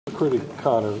recruited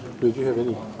Connor, did you have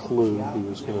any clue he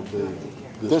was going to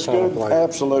be this kind good? of player?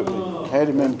 Absolutely. Had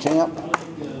him in camp.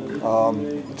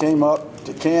 Came up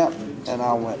to camp, and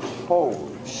I went,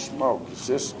 holy smoke, is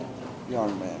this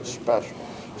young man special?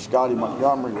 Scotty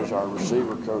Montgomery was our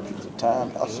receiver coach at the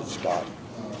time. I said, Scotty,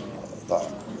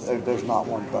 there's not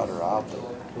one better out there,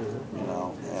 you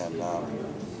know.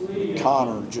 And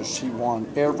Connor he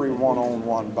won every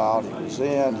one-on-one bout he was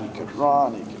in. He could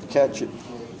run, he could catch it.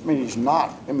 I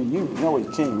mean, you know,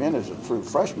 he came in as a true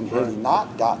freshman. Had he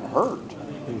not gotten hurt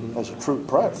as a true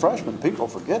freshman, people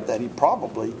forget that. He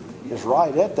probably is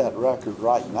right at that record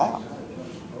right now.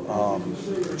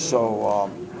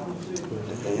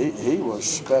 He was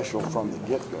special from the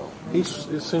get-go. It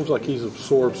seems like he's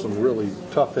absorbed some really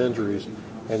tough injuries,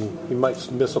 and he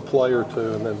might miss a play or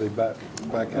two and then be back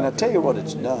out. And I tell you what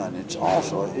it's done.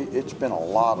 It's been a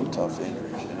lot of tough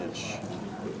injuries,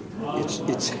 and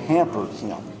it's hampered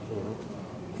him.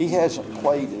 He hasn't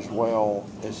played as well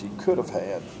as he could have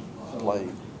had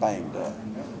played banged up.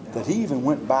 That he even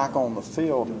went back on the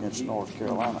field against North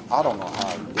Carolina. I don't know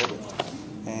how he did it.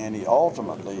 And he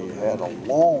ultimately had a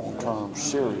long-term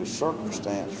serious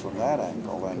circumstance from that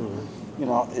angle. And, you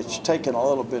know, it's taken a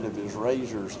little bit of his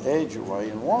razor's edge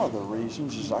away. And one of the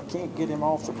reasons is I can't get him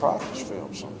off the practice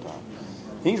field sometimes.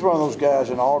 He's one of those guys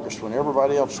in August when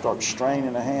everybody else starts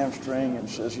straining a hamstring and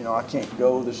says, you know, I can't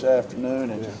go this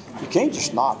afternoon. And you can't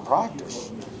just not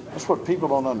practice. That's what people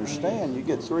don't understand. You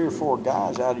get 3 or 4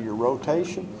 guys out of your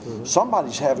rotation.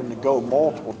 Somebody's having to go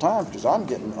multiple times because I'm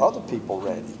getting other people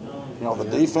ready. You know, the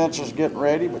defense is getting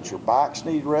ready, but your backs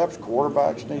need reps,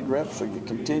 quarterbacks need reps, so you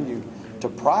continue to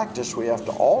practice. We have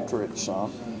to alter it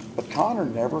some, but Connor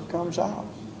never comes out.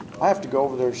 I have to go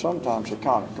over there sometimes and say,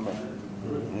 Connor, come here.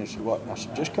 And he said, what? And I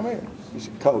said, just come here. He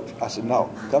said, Coach. I said, no,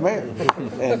 come here.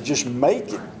 And just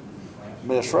make it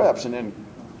miss reps. And then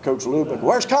Coach Lubick,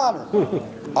 where's Connor?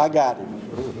 I got him.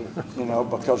 You know,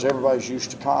 because everybody's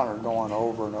used to Connor going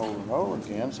over and over and over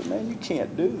again. So, man, you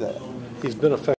can't do that. He's been effective.